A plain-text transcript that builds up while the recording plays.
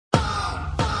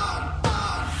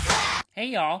Hey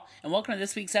y'all, and welcome to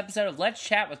this week's episode of Let's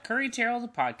Chat with Curry Terrell, the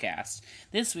podcast.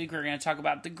 This week we're going to talk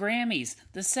about the Grammys,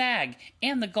 the SAG,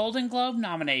 and the Golden Globe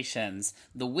nominations,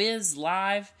 The Wiz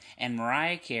Live, and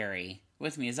Mariah Carey.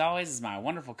 With me as always is my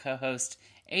wonderful co-host,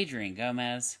 Adrian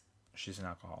Gomez. She's an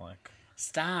alcoholic.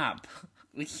 Stop.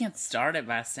 We can't start it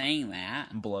by saying that.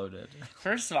 I'm bloated.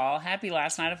 First of all, happy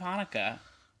last night of Hanukkah.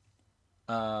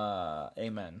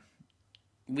 Amen.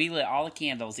 We lit all the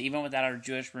candles, even without our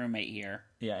Jewish roommate here.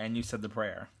 Yeah, and you said the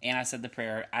prayer. And I said the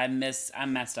prayer. I messed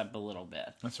up a little bit.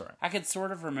 That's all right. I could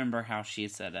sort of remember how she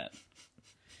said it.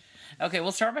 Okay,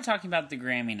 we'll start by talking about the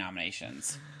Grammy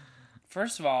nominations.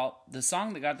 First of all, the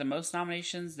song that got the most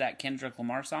nominations, that Kendrick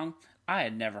Lamar song, I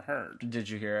had never heard. Did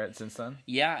you hear it since then?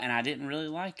 Yeah, and I didn't really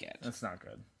like it. That's not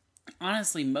good.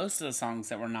 Honestly, most of the songs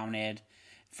that were nominated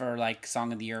for, like,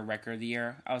 Song of the Year, Record of the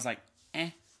Year, I was like,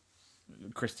 eh.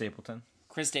 Chris Stapleton.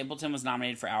 Chris Stapleton was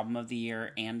nominated for Album of the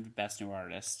Year and Best New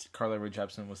Artist. Carly Rae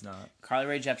Jepsen was not. Carly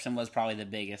Rae Jepsen was probably the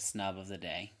biggest snub of the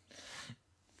day.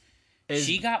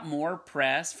 She got more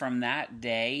press from that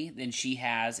day than she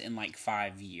has in like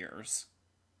 5 years.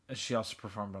 She also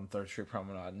performed on 3rd Street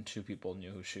Promenade, and 2 people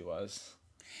knew who she was.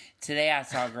 Today I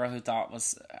saw a girl who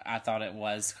I thought it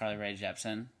was Carly Rae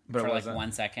Jepsen But for it like wasn't.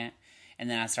 1 second. And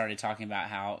then I started talking about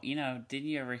how, didn't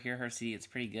you ever hear her CD? It's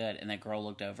pretty good. And that girl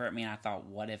looked over at me and I thought,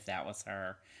 what if that was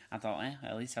her? I thought,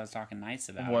 at least I was talking nice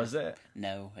about her. Was it?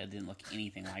 No, it didn't look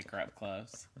anything like her up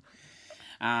close.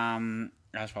 I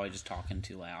was probably just talking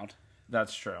too loud.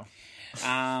 That's true.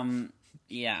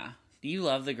 Yeah. Do you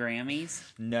love the Grammys?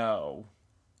 No.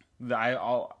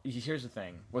 Here's the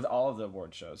thing. With all of the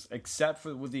award shows,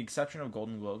 with the exception of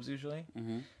Golden Globes usually,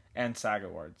 and SAG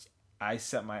Awards, I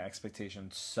set my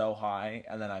expectations so high,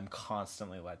 and then I'm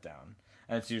constantly let down.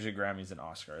 And it's usually Grammys and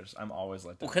Oscars. I'm always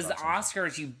let down. Because the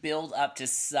Oscars, you build up to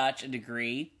such a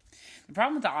degree. The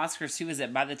problem with the Oscars, too, is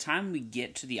that by the time we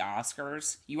get to the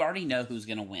Oscars, you already know who's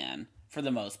going to win, for the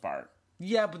most part.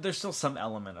 Yeah, but there's still some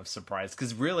element of surprise.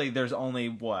 Because really, there's only,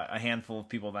 a handful of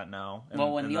people that know.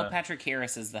 Well, when Neil Patrick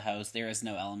Harris is the host, there is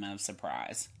no element of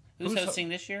surprise. Who's hosting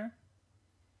this year?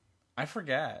 I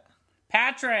forget.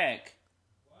 Patrick!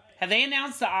 Have they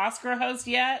announced the Oscar host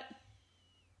yet?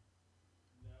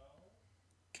 No.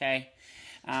 Okay.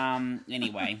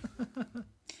 Anyway.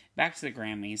 Back to the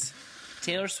Grammys.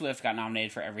 Taylor Swift got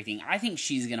nominated for everything. I think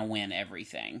she's going to win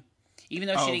everything. Even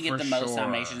though she didn't get the most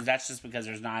nominations, that's just because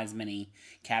there's not as many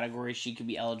categories she could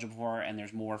be eligible for, and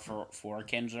there's more for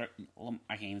Kendrick.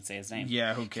 I can't even say his name.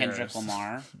 Yeah, who cares? Kendrick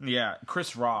Lamar. Yeah,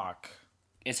 Chris Rock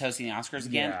is hosting the Oscars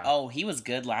again. Yeah. Oh, he was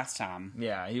good last time.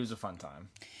 Yeah, he was a fun time.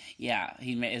 Yeah,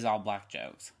 he made his all black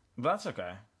jokes. But that's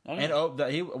okay. Okay.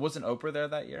 And he wasn't Oprah there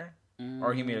that year,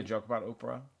 or he made a joke about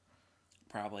Oprah.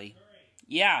 Probably.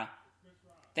 Yeah.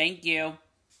 Thank you.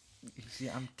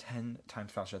 See, I'm 10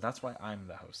 times faster. That's why I'm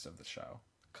the host of the show,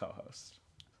 co-host.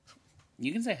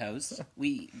 You can say host.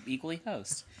 We equally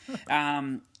host.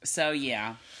 So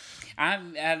yeah,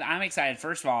 I'm excited.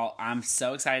 First of all, I'm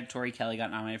so excited. Tori Kelly got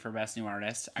nominated for Best New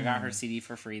Artist. I got her CD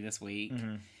for free this week.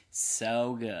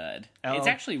 So good. It's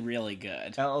actually really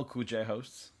good. LL Cool J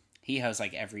hosts. He hosts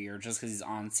like every year just because he's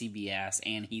on CBS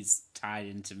and he's tied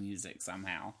into music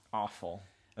somehow. Awful.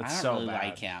 I It's don't so really bad.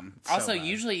 like him. It's Also, so bad.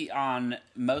 usually on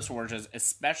most award shows,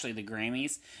 especially the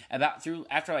Grammys,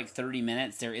 after like 30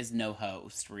 minutes, there is no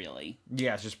host really.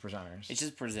 Yeah, it's just presenters. It's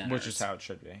just presenters, which is how it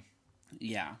should be.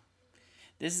 Yeah.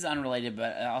 This is unrelated,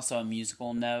 but also a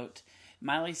musical note.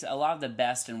 A lot of the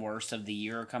best and worst of the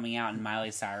year are coming out, and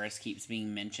Miley Cyrus keeps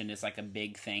being mentioned as like a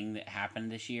big thing that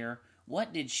happened this year.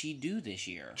 What did she do this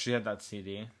year? She had that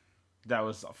CD that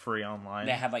was free online.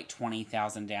 That had like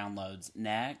 20,000 downloads.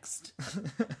 Next.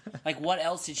 Like, what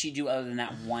else did she do other than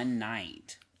that one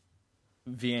night?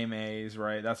 VMAs,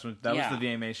 right? That was the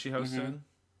VMAs she hosted.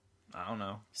 I don't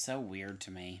know. So weird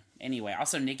to me. Anyway,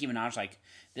 also Nicki Minaj, like,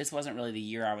 this wasn't really the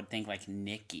year I would think, like,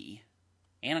 Nicki.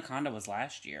 Anaconda was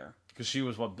last year. Because she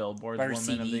was Billboard's But her Woman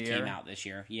CD of the Year. came out this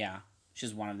year. Yeah.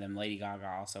 She's one of them. Lady Gaga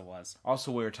also was.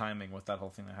 Also weird timing with that whole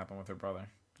thing that happened with her brother.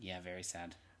 Yeah, very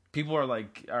sad. People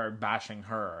are bashing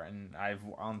her, and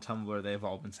on Tumblr they've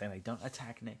all been saying like, "Don't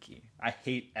attack Nicki." I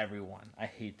hate everyone. I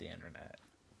hate the internet.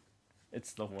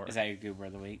 It's the worst. Is that your goober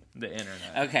of the week? The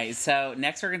internet. Okay, so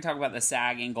next we're going to talk about the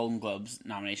SAG and Golden Globes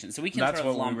nominations. So we can sort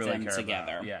of lump them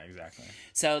together. About. Yeah, exactly.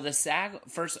 So the SAG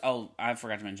first. Oh, I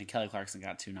forgot to mention Kelly Clarkson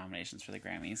got 2 nominations for the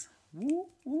Grammys. Whoop,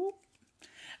 whoop.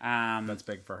 That's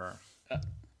big for her.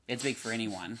 It's big for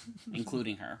anyone,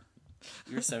 including her.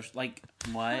 You're so like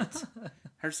what?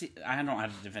 I don't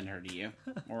have to defend her to you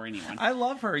or anyone. I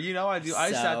love her. You know I do.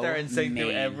 I sat there and sang through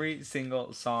every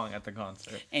single song at the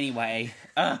concert. Anyway,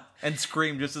 and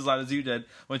screamed just as loud as you did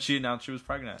when she announced she was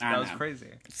pregnant. That was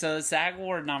crazy. So the SAG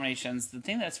Award nominations, the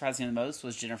thing that surprised me the most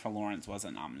was Jennifer Lawrence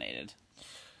wasn't nominated.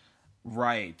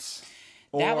 Right.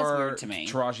 That was weird to me.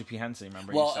 Taraji P. Henson,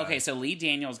 remember? Well, okay, so Lee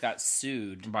Daniels got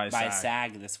sued by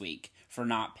SAG this week for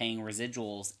not paying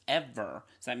residuals ever.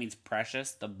 So that means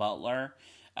Precious, the butler.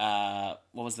 What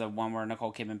was the one where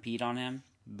Nicole Kidman peed on him?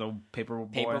 The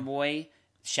Paperboy. Paperboy.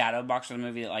 Shadowboxer, the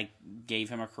movie that like gave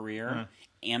him a career.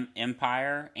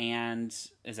 Empire, and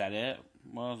is that it?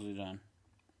 What else has he done?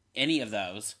 Any of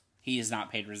those, he has not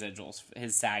paid residuals.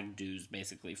 His SAG dues,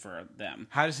 basically, for them.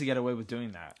 How does he get away with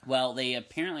doing that? Well, they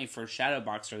apparently, for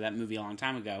Shadowboxer, that movie a long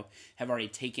time ago, have already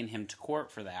taken him to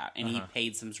court for that, and he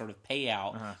paid some sort of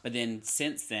payout, but then,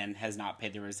 since then, has not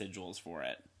paid the residuals for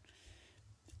it.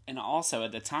 And also,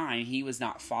 at the time, he was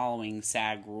not following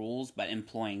SAG rules, but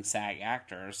employing SAG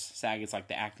actors. SAG is like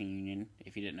the acting union,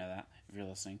 if you didn't know that, if you're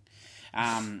listening.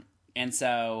 And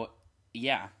so,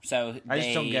 yeah. So I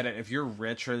just don't get it. If you're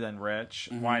richer than rich,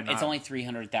 why not? It's only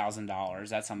 $300,000.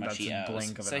 That's how much he owes.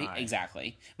 Blink of an eye.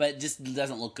 Exactly. But it just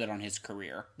doesn't look good on his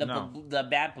career. The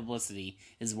bad publicity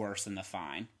is worse than the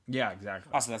fine. Yeah,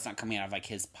 exactly. Also, that's not coming out of like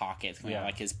his pocket. It's coming out of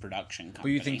like his production company.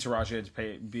 But you think Taraji had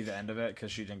to be the end of it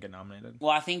because she didn't get nominated?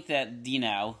 Well, I think that,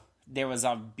 there was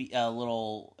a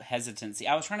little hesitancy.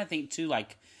 I was trying to think too,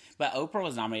 but Oprah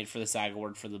was nominated for the SAG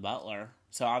Award for The Butler.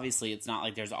 So obviously it's not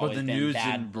like there's always been news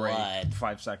bad didn't break blood.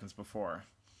 5 seconds before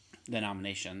The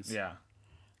nominations. Yeah.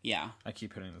 Yeah. I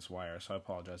keep hitting this wire, so I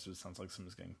apologize if it sounds like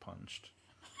someone's getting punched.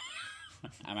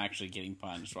 I'm actually getting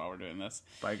punched while we're doing this.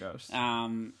 By Ghost.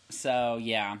 So,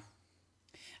 yeah.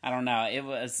 I don't know. It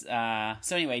was...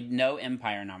 so anyway, no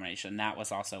Empire nomination. That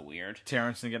was also weird.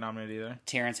 Terrence didn't get nominated either?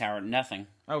 Terrence Howard, nothing.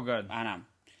 Oh, good. I know.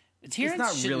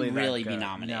 Terrence shouldn't really be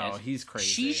nominated. No, he's crazy.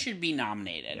 She should be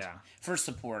nominated for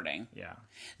supporting. Yeah.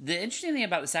 The interesting thing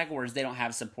about the SAG Awards, they don't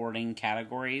have supporting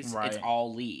categories. Right. It's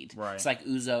all lead. Right. It's like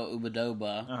Uzo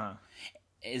Aduba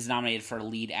is nominated for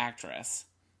lead actress.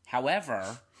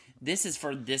 However, this is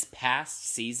for this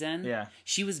past season. Yeah.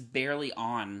 She was barely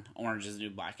on Orange is the New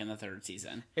Black in the third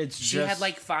season. She had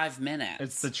like 5 minutes.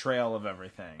 It's the trail of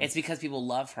everything. It's because people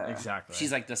love her. Exactly.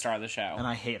 She's like the star of the show. And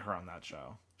I hate her on that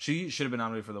show. She should have been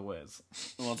nominated for The Wiz.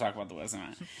 We'll talk about The Wiz in a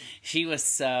minute. She was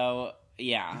so...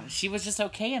 Yeah, she was just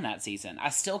okay in that season. I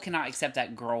still cannot accept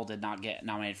that girl did not get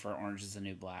nominated for Orange is the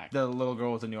New Black. The little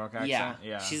girl with the New York accent?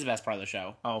 Yeah. She's the best part of the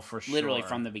show. Oh, for sure. Literally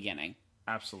from the beginning.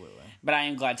 Absolutely. But I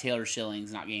am glad Taylor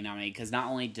Schilling's not getting nominated, because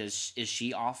not only is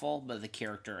she awful, but the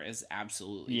character is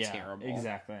absolutely terrible.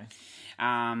 Exactly.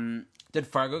 Did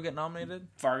Fargo get nominated?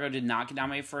 Fargo did not get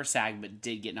nominated for a SAG, but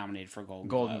did get nominated for Golden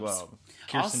Globe.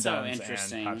 Kirsten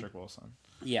Dunst and Patrick Wilson.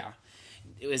 Yeah.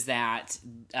 It was that...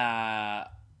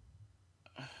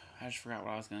 I just forgot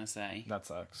what I was going to say. That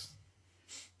sucks.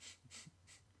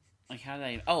 Like, how did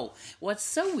I... Oh, what's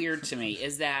so weird to me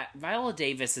is that Viola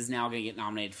Davis is now going to get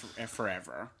nominated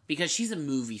forever. Because she's a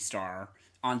movie star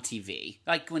on TV.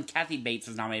 Like, when Kathy Bates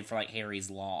was nominated for, like, Harry's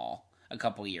Law a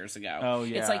couple years ago. Oh,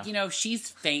 yeah. It's like,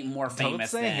 she's more famous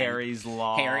than... Don't say Harry's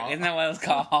Law. Isn't that what it was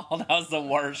called? That was the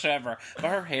worst ever. But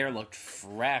her hair looked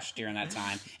fresh during that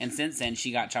time. And since then,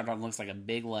 she got chopped off and looks like a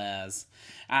big Les.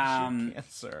 She had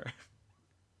cancer.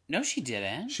 No, she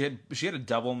didn't. She had a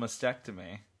double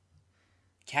mastectomy.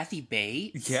 Kathy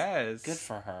Bates? Yes. Good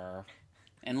for her.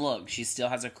 And look, she still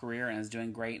has a career and is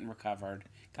doing great and recovered.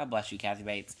 God bless you, Kathy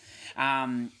Bates.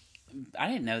 I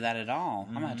didn't know that at all.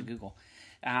 I'm going to have to Google.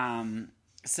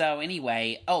 So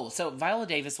anyway, so Viola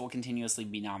Davis will continuously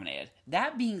be nominated.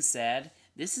 That being said,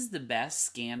 this is the best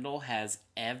Scandal has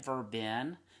ever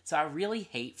been. So I really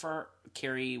hate for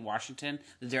Kerry Washington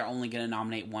that they're only going to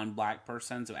nominate one black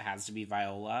person, so it has to be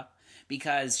Viola,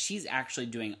 because she's actually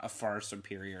doing a far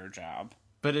superior job.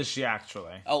 But is she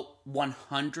actually? Oh,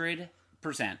 100%.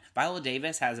 Viola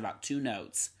Davis has about 2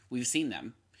 notes. We've seen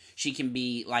them. She can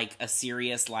be like a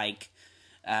serious, like,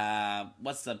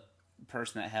 what's the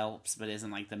person that helps but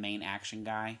isn't like the main action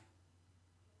guy?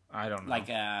 I don't know. Like,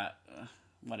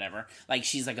 whatever. Like,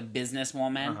 she's like a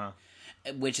businesswoman,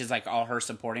 which is like all her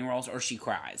supporting roles, or she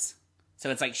cries. So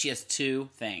it's like she has 2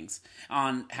 things.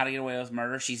 On How to Get Away with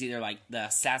Murder, she's either like the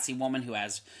sassy woman who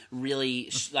has really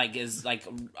is like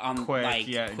on quick,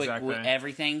 with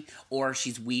everything, or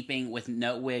she's weeping with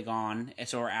no wig on,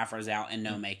 so her afro's out and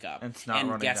no makeup. It's not and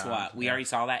running guess down. what? We already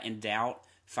saw that in Doubt.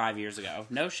 5 years ago.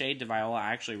 No shade to Viola.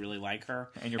 I actually really like her.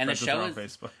 And you're friends with her on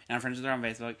Facebook. And I'm friends with her on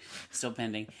Facebook. Still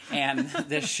pending. And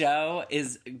the show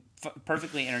is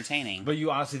perfectly entertaining. But you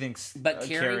honestly think... But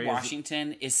Kerry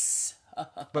Washington is so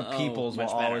But Peoples will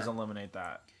better. always eliminate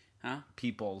that. Huh?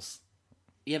 Peoples.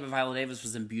 Yeah, but Viola Davis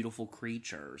was in Beautiful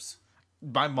Creatures.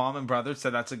 My mom and brother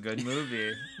said that's a good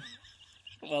movie.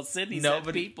 Well, Sydney said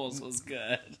Peoples was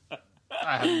good.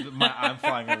 I'm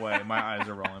flying away. My eyes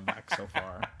are rolling back so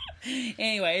far.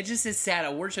 Anyway, it just is sad.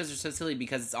 Award shows are so silly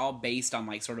because it's all based on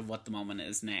like sort of what the moment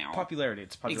is now. Popularity.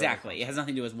 It's popularity. Exactly. It has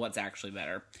nothing to do with what's actually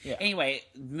better. Yeah. Anyway,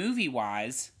 movie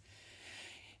wise,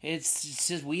 it's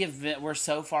just we're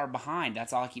so far behind.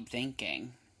 That's all I keep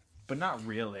thinking. But not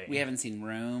really. We haven't seen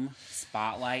Room,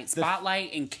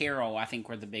 Spotlight, and Carol. I think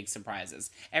were the big surprises.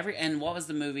 And what's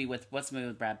the movie with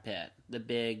Brad Pitt? The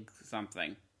Big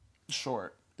something.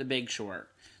 Short. The Big Short.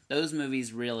 Those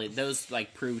movies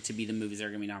like prove to be the movies that are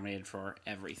going to be nominated for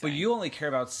everything. But you only care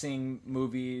about seeing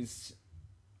movies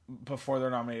before they're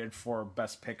nominated for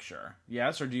Best Picture,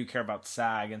 yes? Or do you care about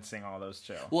SAG and seeing all those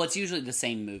too? Well, it's usually the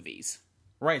same movies.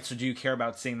 Right, so do you care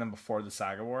about seeing them before the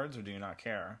SAG Awards, or do you not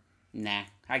care? Nah,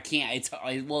 I can't. It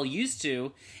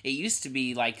used to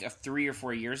be like 3 or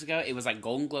 4 years ago. It was like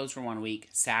Golden Globes for 1 week,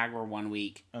 SAG were 1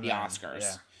 week, and the Oscars.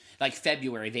 Yeah. Like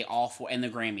February, and the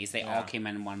Grammys, they all came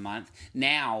in 1 month.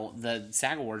 Now, the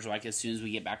SAG Awards are like as soon as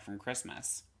we get back from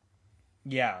Christmas.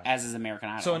 Yeah. As is American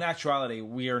Idol. So in actuality,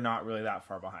 we are not really that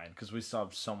far behind because we still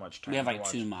have so much time. We have like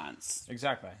 2 months.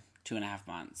 Exactly. 2.5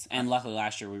 months. And luckily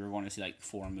last year we were going to see like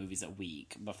 4 movies a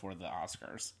week before the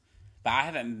Oscars. But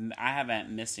I haven't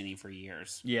missed any for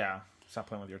years. Yeah. Stop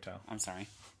playing with your toe. I'm sorry.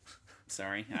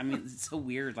 Sorry. I mean, it's so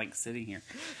weird, like, sitting here.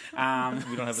 We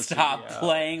don't have a Stop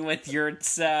playing with your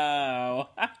toe.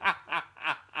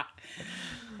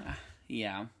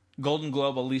 Yeah. Golden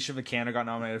Globe, Alicia Vikander got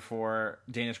nominated for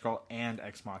Danish Girl and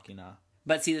Ex Machina.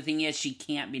 But see, the thing is, she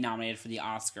can't be nominated for the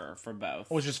Oscar for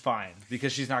both. Which is fine,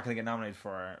 because she's not going to get nominated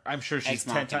for it. I'm sure she's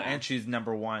 10 times, and she's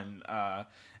number 1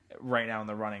 right now in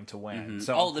the running to win. Mm-hmm.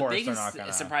 So the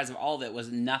biggest surprise of all of it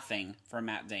was nothing for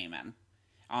Matt Damon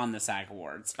on the SAG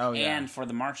Awards. Oh, yeah. And for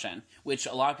The Martian, which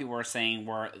a lot of people were saying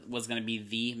was going to be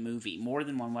the movie. More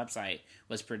than one website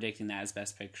was predicting that as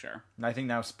Best Picture. And I think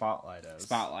now Spotlight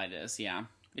is, yeah.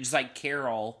 It's just like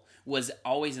Carol was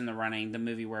always in the running, the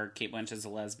movie where Cate Blanchett's a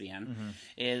lesbian,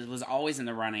 was always in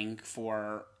the running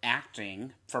for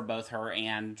acting for both her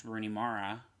and Rooney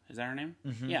Mara. Is that her name?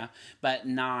 Mm-hmm. Yeah. But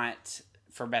not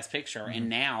for Best Picture. Mm-hmm. And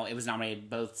now it was nominated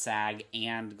both SAG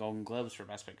and Golden Globes for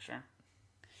Best Picture.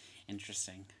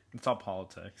 Interesting. It's all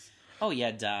politics. Oh,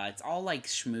 yeah, duh. It's all like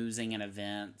schmoozing and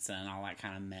events and all that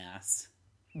kind of mess.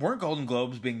 Weren't Golden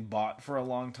Globes being bought for a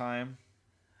long time?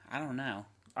 I don't know.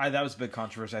 That was a big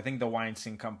controversy. I think the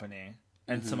Weinstein Company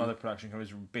and some other production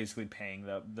companies were basically paying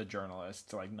the journalists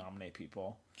to like nominate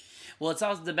people. Well, it's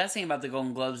also the best thing about the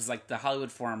Golden Globes is like the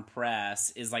Hollywood Foreign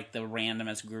Press is like the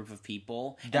randomest group of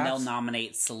people, and they'll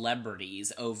nominate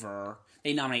celebrities over.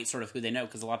 They nominate sort of who they know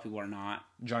because a lot of people are not.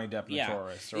 Johnny Depp and The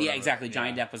Tourist. Yeah, exactly.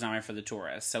 Johnny Depp was nominated for The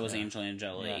Tourist. So was Angelina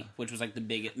Jolie, which was like the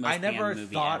biggest, most I never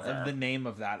movie thought ever. of the name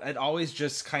of that. It always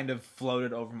just kind of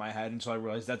floated over my head until I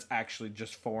realized that's actually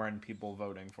just foreign people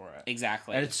voting for it.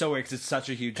 Exactly. And it's so weird because it's such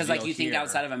a huge deal. Because like you think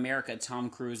outside of America,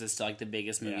 Tom Cruise is still like the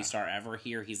biggest movie star ever.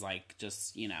 Here he's like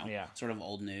just, sort of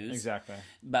old news. Exactly.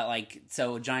 But like,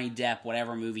 so Johnny Depp,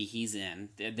 whatever movie he's in,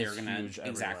 they're going to...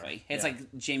 Exactly. It's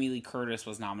like Jamie Lee Curtis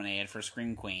was nominated for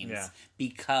Scream Queens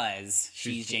because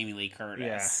she's Jamie Lee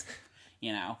Curtis.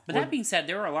 Yeah. But that being said,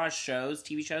 there were a lot of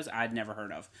TV shows I'd never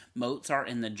heard of. Mozart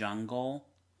in the Jungle.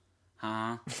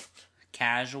 Huh?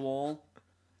 Casual.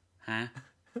 Huh?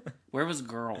 Where was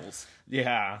Girls?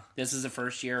 Yeah. This is the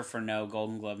first year for no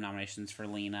Golden Globe nominations for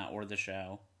Lena or the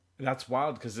show. That's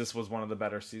wild because this was one of the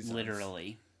better seasons.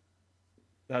 Literally.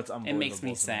 That's unbelievable. It makes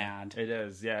me sad. It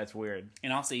is. Yeah, it's weird.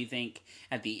 And also you think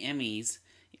at the Emmys,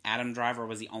 Adam Driver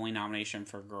was the only nomination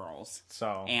for Girls.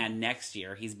 So. And next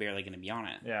year, he's barely going to be on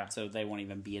it. Yeah. So they won't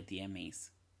even be at the Emmys.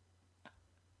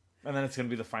 And then it's going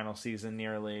to be the final season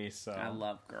nearly, so. I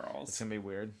love Girls. It's going to be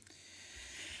weird.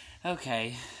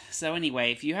 Okay. So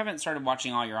anyway, if you haven't started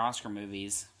watching all your Oscar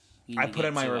movies... I put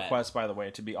in my request, by the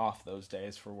way, to be off those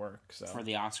days for work. So for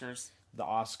the Oscars? The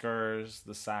Oscars,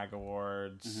 the SAG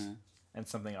Awards, and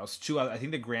something else. I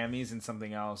think the Grammys and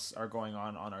something else are going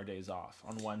on our days off,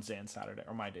 on Wednesday and Saturday,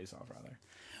 or my days off, rather.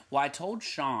 Well, I told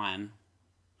Sean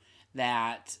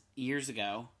that years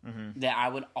ago that I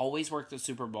would always work the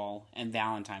Super Bowl and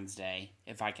Valentine's Day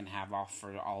if I can have off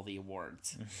for all the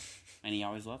awards. And he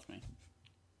always left me.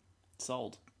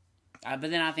 Sold.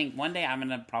 But then I think one day I'm going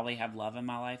to probably have love in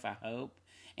my life, I hope.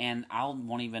 and I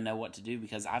won't even know what to do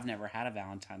because I've never had a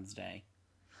Valentine's Day.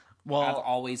 Well, I've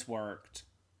always worked.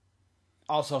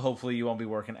 Also, hopefully you won't be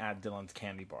working at Dylan's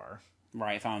Candy Bar.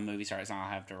 Right, if I'm a movie star, it's not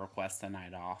I'll have to request the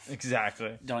night off. Exactly.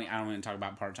 I don't want to talk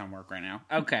about part-time work right now.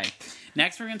 Okay.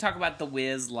 Next, we're going to talk about The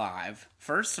Wiz Live.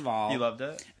 First of all... You loved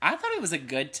it? I thought it was a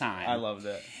good time. I loved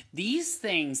it. These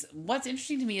things... What's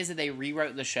interesting to me is that they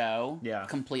rewrote the show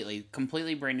completely.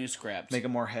 Completely brand new script. Make it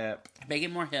more hip. Make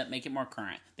it more hip. Make it more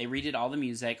current. They redid all the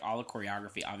music, all the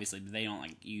choreography. Obviously, they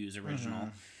don't use original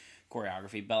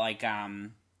choreography. But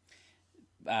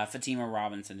Fatima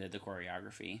Robinson did the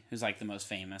choreography, who's the most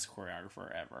famous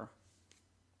choreographer ever.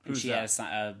 And she had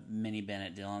a mini bin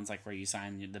at Dylan's, where you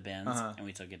sign the bins, and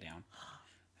we took it down.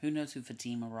 Who knows who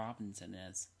Fatima Robinson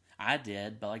is? I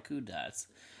did, but who does?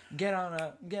 Get on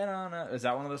up, get on up. Is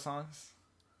that one of the songs?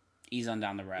 Ease on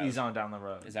down the road. Ease on down the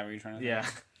road. Is that what you're trying to say?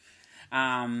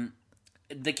 Yeah.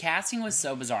 The casting was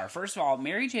so bizarre. First of all,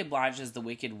 Mary J. Blige as the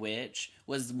Wicked Witch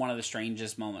was one of the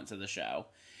strangest moments of the show.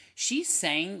 She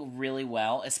sang really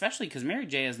well, especially because Mary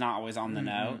J. is not always on the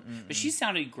note, but she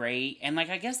sounded great. And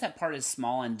I guess that part is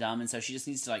small and dumb, and so she just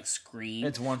needs to scream.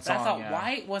 It's one song. But I thought,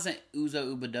 why wasn't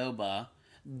Uzo Ubadoba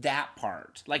that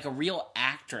part? A real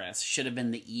actress should have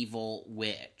been the evil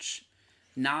witch,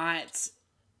 not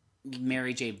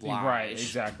Mary J. Blige. Right,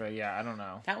 exactly. Yeah, I don't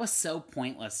know. That was so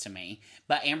pointless to me.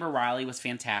 But Amber Riley was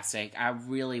fantastic. I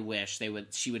really wish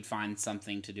she would find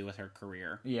something to do with her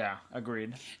career. Yeah,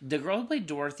 agreed. The girl who played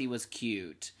Dorothy was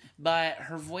cute, but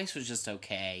her voice was just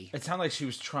okay. It sounded like she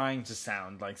was trying to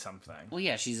sound like something. Well,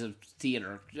 yeah, she's a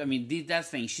theater. I mean,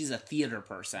 that's the thing. She's a theater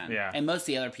person. Yeah. And most of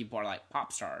the other people are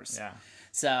pop stars. Yeah.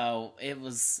 So it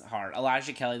was hard.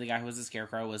 Elijah Kelly, the guy who was the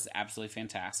Scarecrow, was absolutely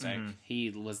fantastic. He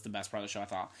was the best part of the show, I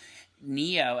thought.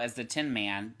 Neo, as the Tin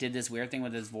Man, did this weird thing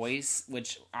with his voice,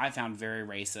 which I found very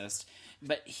racist.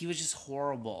 But he was just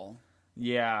horrible.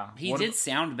 Yeah. He did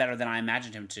sound better than I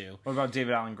imagined him to. What about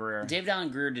David Alan Grier? David Alan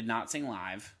Grier did not sing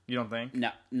live. You don't think?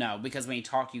 No, because when he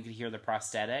talked, you could hear the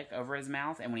prosthetic over his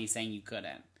mouth, and when he sang, you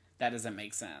couldn't. That doesn't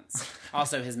make sense.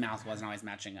 Also, his mouth wasn't always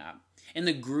matching up. In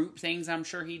the group things, I'm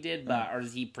sure he did, or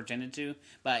he pretended to.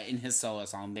 But in his solo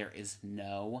song, there is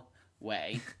no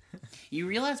way. You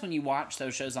realize when you watch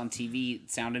those shows on TV,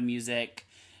 Sound of Music,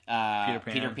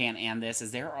 Peter Pan, and this,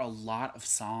 is there are a lot of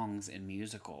songs in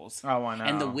musicals. Oh, I know.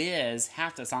 And The Wiz,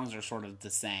 half the songs are sort of the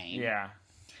same. Yeah.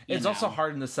 It's also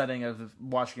hard in the setting of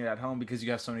watching it at home because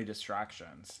you have so many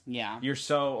distractions. Yeah. You're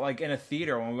so, in a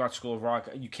theater, when we watch School of Rock,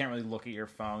 you can't really look at your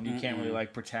phone. You can't really,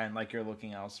 pretend like you're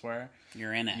looking elsewhere.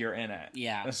 You're in it.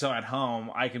 Yeah. And so at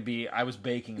home, I was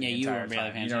baking the entire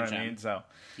time. You know what I mean? So,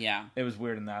 yeah. It was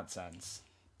weird in that sense.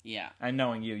 Yeah. And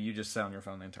knowing you just sat on your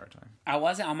phone the entire time. I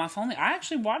wasn't on my phone. I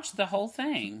actually watched the whole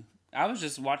thing. I was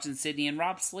just watching Sydney and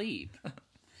Rob sleep.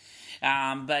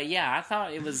 But yeah, I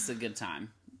thought it was a good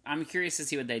time. I'm curious to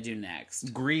see what they do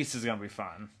next. Grease is going to be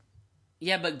fun.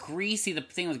 Yeah, but Grease, the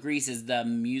thing with Grease is the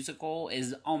musical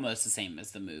is almost the same as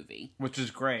the movie. Which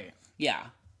is great. Yeah.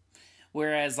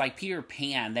 Whereas, Peter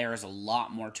Pan, there is a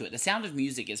lot more to it. The Sound of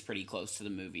Music is pretty close to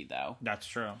the movie, though. That's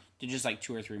true. They're just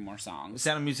 2 or 3 more songs. The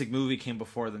Sound of Music movie came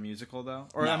before the musical, though?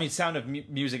 Or, no. Sound of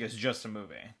Music is just a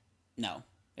movie. No.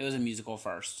 It was a musical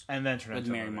first. And then turned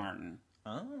into Mary a movie. Martin.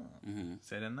 Oh. Mm-hmm.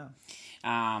 So I didn't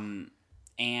know.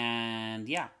 And,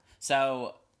 yeah.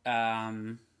 So, I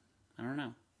don't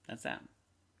know. That's that.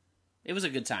 It was a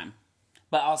good time.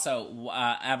 But also,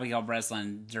 Abigail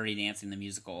Breslin, Dirty Dancing the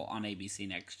Musical on ABC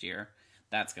next year.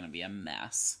 That's going to be a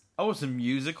mess. Oh, it's a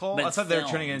musical? But I thought they were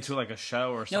turning it into a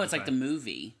show or something. No, it's the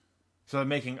movie. So they're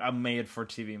making a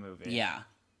made-for-TV movie. Yeah,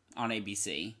 on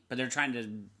ABC. But they're trying to,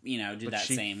 do that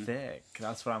same... thick.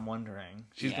 That's what I'm wondering.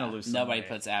 She's going to lose some Nobody weight.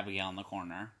 puts Abigail in the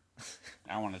corner.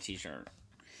 I want a t-shirt.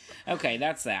 Okay,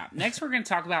 that's that. Next, we're going to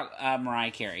talk about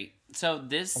Mariah Carey. So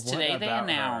today they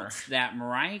announced that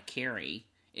Mariah Carey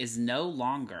is no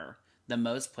longer the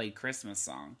most played Christmas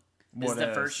song. This is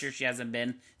the first year she hasn't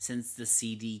been since the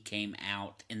CD came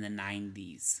out in the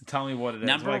 90s. Tell me what it is.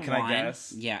 Number can I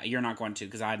guess? Yeah, you're not going to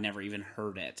because I'd never even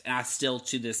heard it. And I still,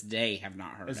 to this day, have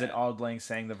not heard it. Is it Auld Lang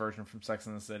saying the version from Sex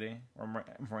and the City? Where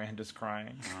Miranda's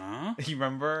crying? Huh? You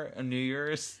remember? On New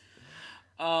Year's?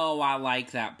 Oh, I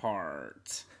like that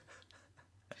part.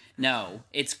 No,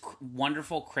 it's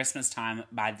Wonderful Christmas Time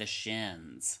by The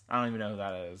Shins. I don't even know who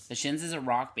that is. The Shins is a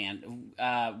rock band.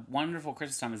 Wonderful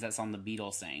Christmas Time is that song the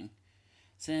Beatles sing.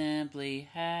 Simply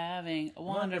having a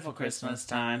wonderful Christmas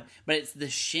time. But it's the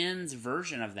Shins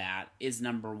version of that is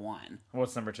number 1.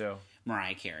 What's number 2?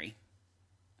 Mariah Carey.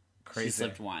 Crazy. She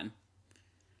slipped 1.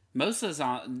 Most of the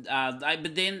songs,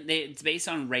 but then it's based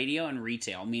on radio and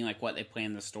retail, meaning like what they play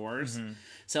in the stores. Mm-hmm.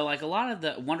 So like a lot of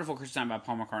the Wonderful Christmas Time by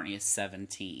Paul McCartney is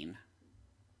 17.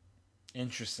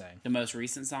 Interesting. The most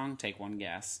recent song, take one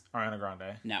guess. Ariana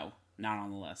Grande. No, not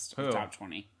on the list. Who? Top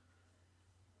 20.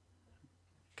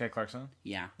 Kelly Clarkson?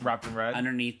 Yeah. Wrapped in Red?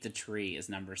 Underneath the Tree is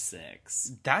number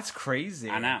 6. That's crazy.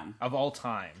 I know. Of all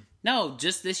time. No,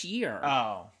 just this year.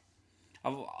 Oh.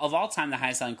 Of all time, the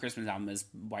highest selling Christmas album is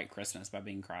White Christmas by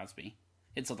Bing Crosby.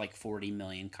 It's sold like 40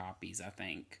 million copies, I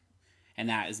think. And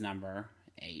that is number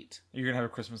 8. You're going to have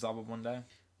a Christmas album one day?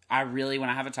 I really, when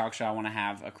I have a talk show, I want to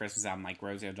have a Christmas album like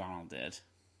Rosie O'Donnell did.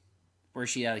 Where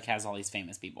she like has all these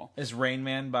famous people. Is Rain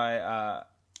Man by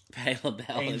Patti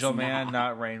LaBelle Angel Man,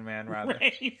 not Rain Man, rather.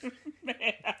 Rain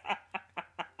Man.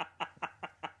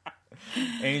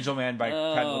 Angel Man by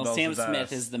Patti LaBelle. Sam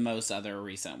Smith is the most other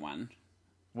recent one.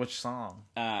 Which song?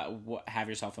 Have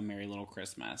Yourself a Merry Little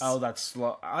Christmas. Oh, that's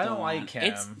slow. I don't like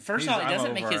him. First of all, it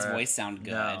doesn't make his voice sound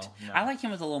good. No. I like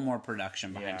him with a little more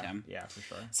production behind him. Yeah, for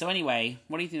sure. So anyway,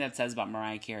 what do you think that says about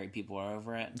Mariah Carey? People are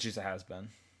over it? She's a has-been.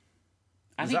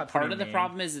 I think part of the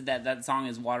problem is that song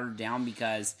is watered down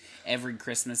because every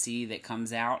Christmassy that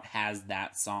comes out has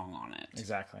that song on it.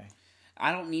 Exactly.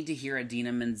 I don't need to hear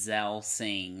Idina Menzel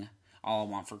sing All I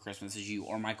Want for Christmas Is You,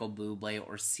 or Michael Bublé,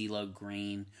 or CeeLo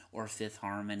Green, or Fifth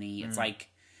Harmony. It's like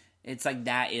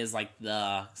that is like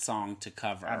the song to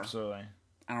cover. Absolutely.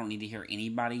 I don't need to hear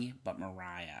anybody but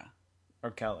Mariah. Or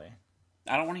Kelly.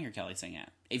 I don't want to hear Kelly sing it.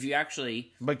 If you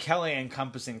actually... But Kelly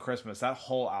encompassing Christmas, that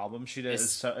whole album she did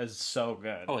is so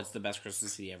good. Oh, it's the best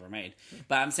Christmas CD ever made.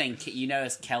 But I'm saying, you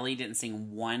notice Kelly didn't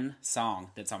sing one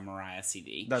song that's on Mariah's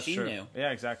CD. That's she true. Knew.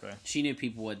 Yeah, exactly. She knew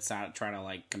people would try to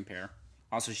like compare.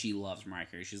 Also, she loves Mariah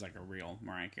Carey. She's like a real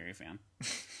Mariah Carey fan,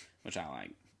 which I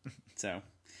like. So,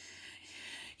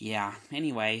 yeah.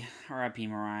 Anyway, R.I.P.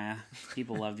 Mariah.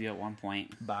 People loved you at one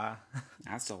point. Bye.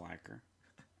 I still like her.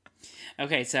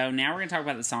 Okay, so now we're going to talk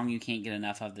about the song you can't get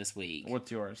enough of this week.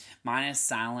 What's yours? Mine is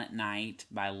Silent Night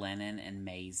by Lennon and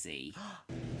Maisie.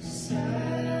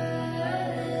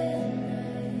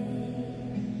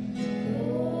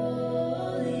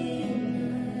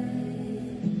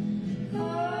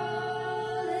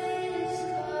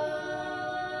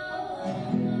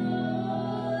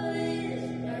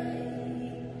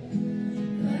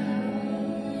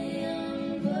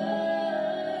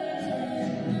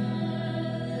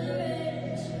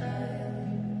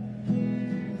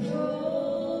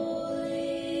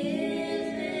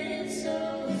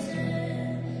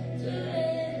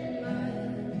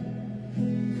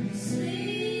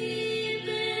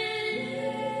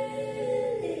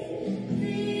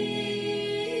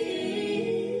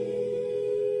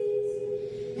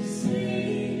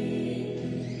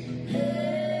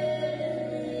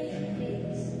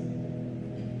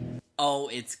 Oh,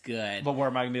 it's good. But where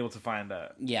am I going to be able to find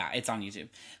that? Yeah, it's on YouTube.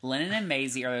 Lennon and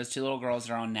Maisie are those two little girls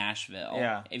that are on Nashville.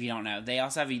 Yeah. If you don't know. They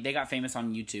also they got famous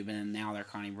on YouTube, and then now they're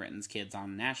Connie Britton's kids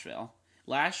on Nashville.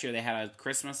 Last year, they had a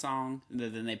Christmas song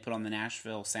that then they put on the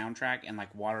Nashville soundtrack and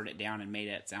like watered it down and made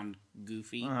it sound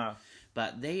goofy. Uh-huh.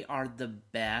 But they are the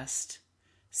best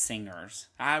singers.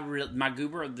 My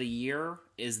goober of the year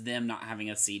is them not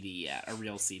having a CD yet, a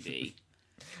real CD.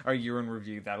 Our year in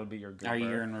review, that'll be your goober. Our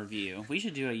year in review. We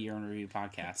should do a year in review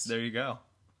podcast. There you go.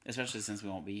 Especially since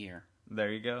we won't be here.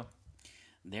 There you go.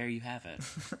 There you have it.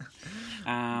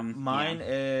 Mine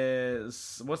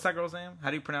is... What's that girl's name? How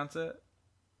do you pronounce it?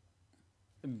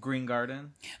 Green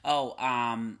Garden? Oh,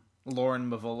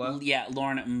 Lauren Mvola? Yeah,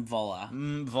 Lauren Mvola.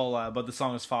 Mvola, but the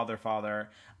song is Father,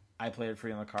 Father. I played it for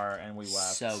you in the car, and we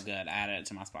wept. So good. I added it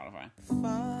to my Spotify.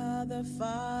 Father,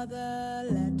 Father,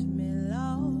 let me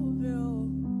love you.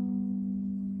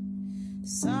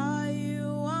 Saw you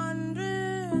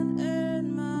wandering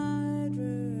in my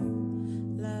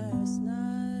dream last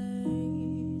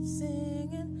night,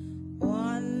 singing,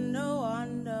 wonder,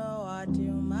 wonder what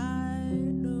you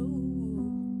might do.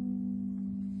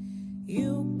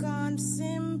 You can't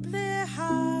simply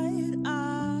hide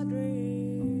our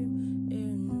dream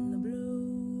in the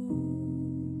blue.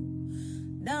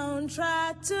 Don't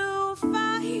try to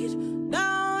fight,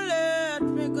 don't let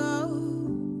me go.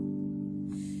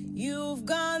 You've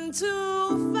gone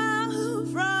too far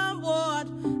from what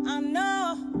I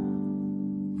know.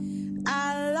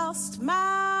 I lost my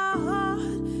heart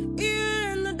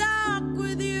in the dark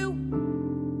with you.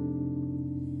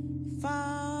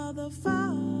 Father,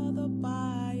 Father,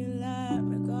 why you let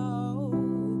me go?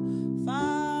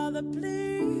 Father,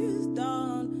 please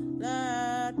don't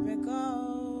let me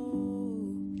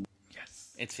go.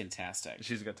 Yes. It's fantastic.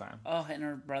 She's a good time. Oh, and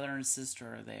her brother and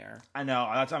sister are there. I know.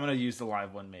 I'm going to use the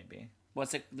live one, maybe.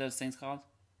 What's those things called?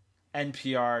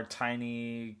 NPR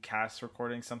tiny cast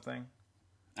recording something.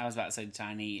 I was about to say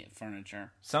tiny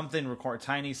furniture. Something record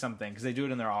tiny something because they do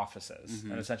it in their offices,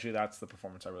 and essentially that's the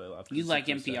performance I really love. You like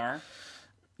NPR?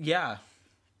 Yeah,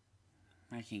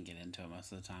 I can't get into it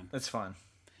most of the time. it's fun.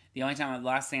 The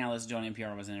last thing I listened to on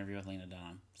NPR was an interview with Lena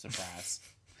Dunham. Surprise.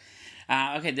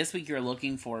 Okay, this week you're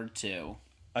looking forward to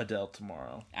Adele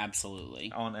tomorrow.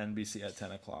 Absolutely. On NBC at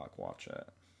 10 o'clock. Watch it.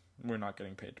 We're not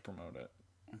getting paid to promote it.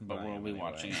 But we'll be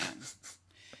watching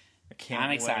it.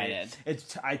 I'm excited.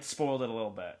 I spoiled it a little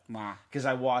bit. Wow. Because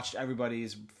I watched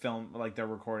everybody's film, like their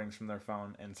recordings from their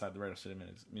phone inside the Radio City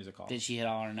Music Hall. Did she hit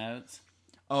all her notes?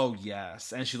 Oh,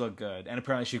 yes. And she looked good. And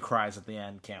apparently she cries at the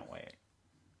end. Can't wait.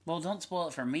 Well, don't spoil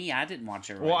it for me. I didn't watch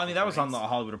it. Well, I mean, that was on the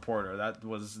Hollywood Reporter.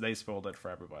 They spoiled it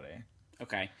for everybody.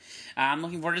 Okay. I'm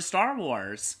looking forward to Star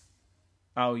Wars.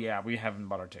 Oh, yeah. We haven't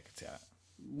bought our tickets yet.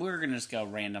 We're going to just go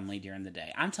randomly during the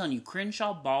day. I'm telling you,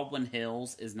 Crenshaw Baldwin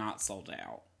Hills is not sold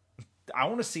out. I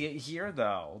want to see it here,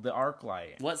 though. The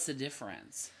ArcLight. What's the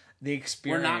difference? The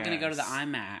experience. We're not going to go to the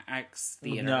IMAX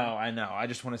theater. No, I know. I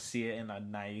just want to see it in a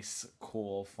nice,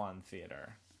 cool, fun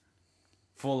theater.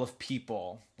 Full of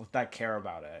people that care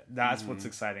about it. That's what's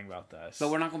exciting about this. But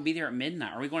we're not going to be there at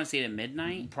midnight. Are we going to see it at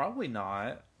midnight? Probably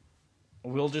not.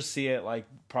 We'll just see it, like,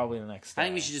 probably the next day. I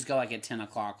think we should just go, like, at 10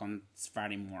 o'clock on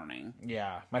Friday morning.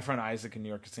 Yeah. My friend Isaac in New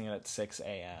York is seeing it at 6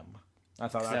 a.m. I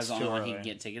thought that's too the only one early. he can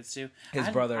get tickets to. His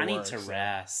brother I need works, to so-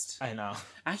 rest. I know.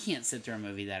 I can't sit through a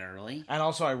movie that early. And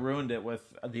also, I ruined it with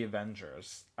The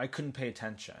Avengers. I couldn't pay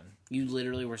attention. You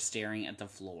literally were staring at the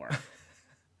floor.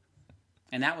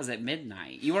 And that was at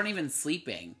midnight. You weren't even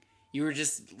sleeping. You were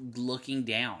just looking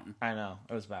down. I know.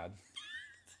 It was bad.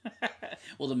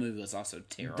 Well, the movie was also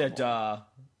terrible. Yeah.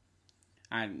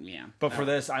 But for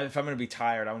this, if I'm going to be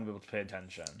tired, I want to be able to pay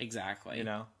attention. Exactly. You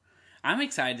know? I'm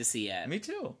excited to see it. Me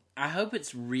too. I hope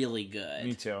it's really good.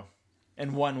 Me too.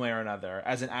 In one way or another.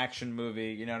 As an action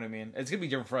movie, you know what I mean? It's going to be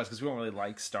different for us because we don't really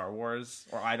like Star Wars.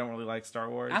 Or I don't really like Star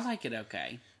Wars. I like it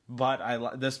okay.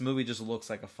 But this movie just looks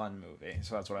like a fun movie.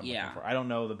 So that's what I'm looking for. I don't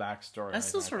know the backstory. I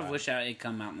still sort of wish it'd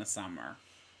come out in the summer.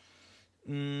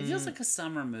 It feels like a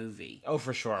summer movie. Oh,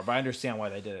 for sure. But I understand why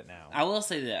they did it now. I will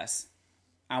say this.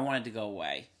 I wanted to go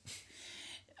away.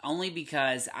 Only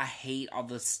because I hate all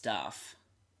the stuff.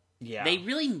 Yeah. They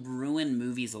really ruin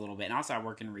movies a little bit. And also, I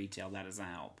work in retail. That doesn't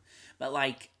help. But,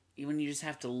 like, when you just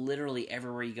have to literally,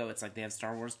 everywhere you go, it's like they have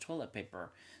Star Wars toilet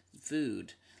paper,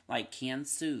 food, like canned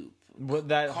soup. With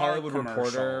that Hollywood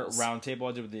Reporter roundtable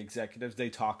I did with the executives, they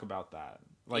talk about that.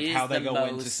 Like how they go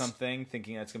into something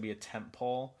thinking that's going to be a tent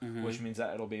pole, which means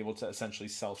that it'll be able to essentially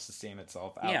self-sustain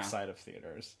itself outside of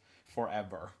theaters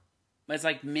forever. It's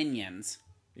like Minions.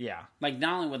 Yeah. Like,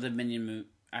 not only was the Minion movie...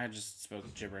 I just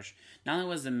spoke gibberish. Not only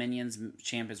was the Minions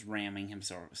champ is ramming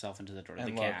himself into the door.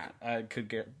 And the cat. I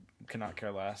could not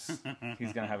care less.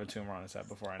 He's going to have a tumor on his head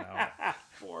before I know it.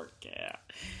 Poor cat.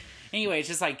 Anyway, it's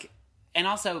just like... And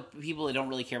also, people that don't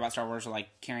really care about Star Wars are, like,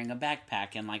 carrying a backpack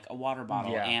and, like, a water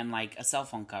bottle and, like, a cell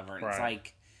phone cover. Right. It's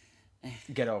like...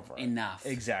 Get over it. Enough.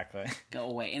 Exactly. Go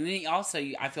away. And then also,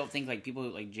 I think, like, people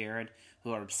like Jared,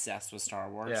 who are obsessed with Star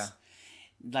Wars... Yeah.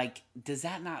 Like, does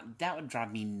that not... That would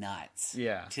drive me nuts.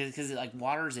 Yeah. Because it, like,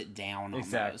 waters it down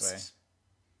exactly. almost.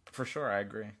 For sure, I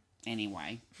agree.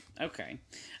 Anyway. Okay.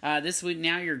 This week,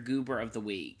 now your goober of the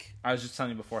week. I was just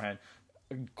telling you beforehand...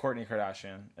 Kourtney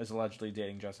Kardashian is allegedly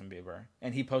dating Justin Bieber,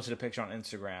 and he posted a picture on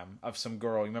Instagram of some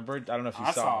girl. You remember? I don't know if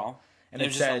you saw. And it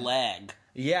was just a leg.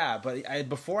 Yeah, but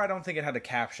before I don't think it had a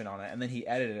caption on it, and then he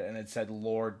edited it, and it said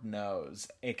 "Lord knows,"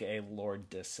 aka Lord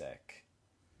Disick.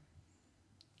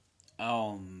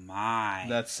 Oh my!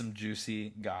 That's some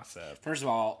juicy gossip. First of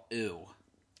all, ew.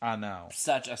 I know.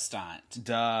 Such a stunt.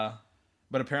 Duh.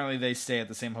 But apparently they stay at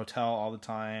the same hotel all the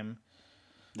time.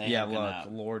 Look, up.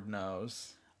 Lord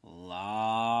knows.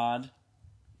 Lord.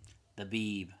 The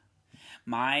Beeb.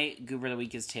 My goober of the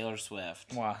week is Taylor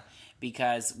Swift. Why?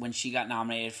 Because when she got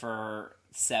nominated for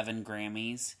 7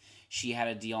 Grammys, she had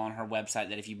a deal on her website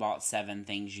that if you bought 7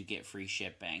 things, you get free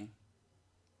shipping.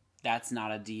 That's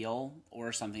not a deal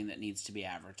or something that needs to be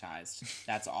advertised.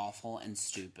 That's awful and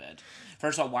stupid.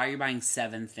 First of all, why are you buying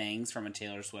 7 things from a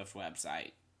Taylor Swift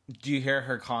website? Do you hear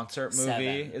her concert movie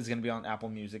 7. is going to be on Apple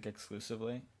Music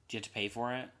exclusively? Do you have to pay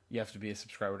for it? You have to be a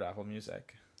subscriber to Apple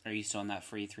Music. Are you still in that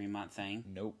free 3-month thing?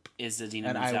 Nope. Is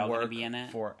Idina Menzel going to be in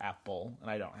it? For Apple,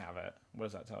 and I don't have it. What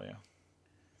does that tell you?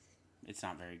 It's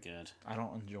not very good. I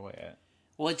don't enjoy it.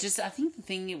 Well, it just, I think the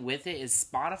thing with it is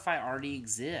Spotify already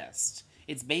exists.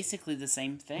 It's basically the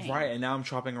same thing. Right, and now I'm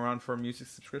shopping around for a music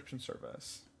subscription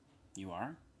service. You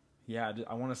are? Yeah,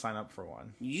 I want to sign up for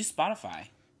one. You use Spotify.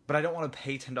 But I don't want to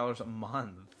pay $10 a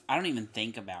month. I don't even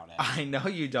think about it. I know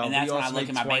you don't. And that's but you when also I look make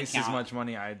at my bank twice as account. much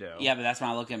money I do. Yeah, but that's when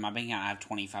I look at my bank account. I have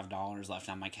 $25 left.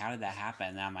 And I'm like, how did that happen?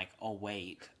 And I'm like, oh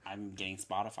wait, I'm getting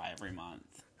Spotify every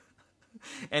month.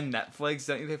 And Netflix?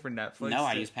 Don't you pay for Netflix? No,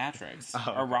 I use Patrick's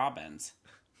or Robin's.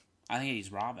 I think I use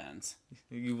Robin's.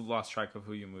 You lost track of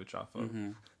who you mooch off of.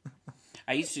 Mm-hmm.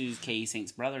 I used to use Katie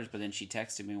Saint's Brothers, but then she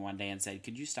texted me one day and said,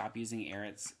 "Could you stop using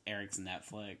Eric's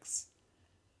Netflix?"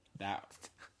 That,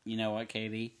 you know what,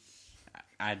 Katie?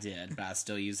 I did, but I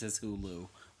still use his Hulu.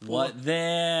 What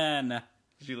then? Did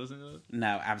she listen to this?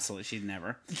 No, absolutely, she'd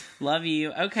never. Love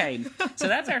you. Okay, so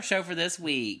that's our show for this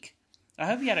week. I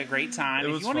hope you had a great time.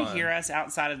 If you want to hear us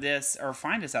outside of this, or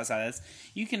find us outside of this,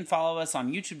 you can follow us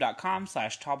on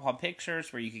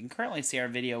youtube.com/TallPawPictures, where you can currently see our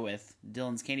video with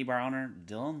Dylan's Candy Bar owner,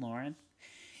 Dylan Lauren.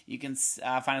 You can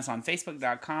find us on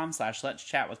Facebook.com/Let's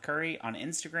Chat with Curry, on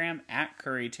Instagram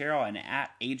 @CurryTerrell and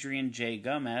 @Adrian J.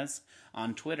 Gomez,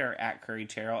 on Twitter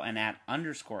 @CurryTerrell and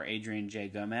 @_Adrian J.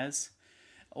 Gomez,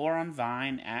 or on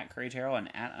Vine @CurryTerrell and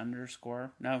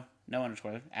no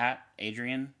underscore,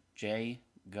 @Adrian J.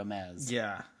 Gomez.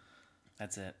 Yeah.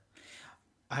 That's it.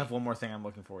 I have one more thing I'm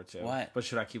looking forward to. What? But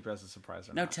should I keep it as a surprise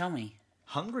or not? No, tell me.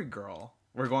 Hungry Girl.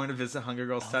 We're going to visit Hungry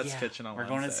Girl's Test Kitchen on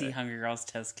Wednesday. We're going to see Hungry Girl's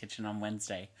Test Kitchen on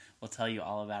Wednesday. We'll tell you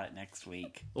all about it next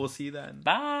week. We'll see you then.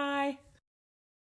 Bye!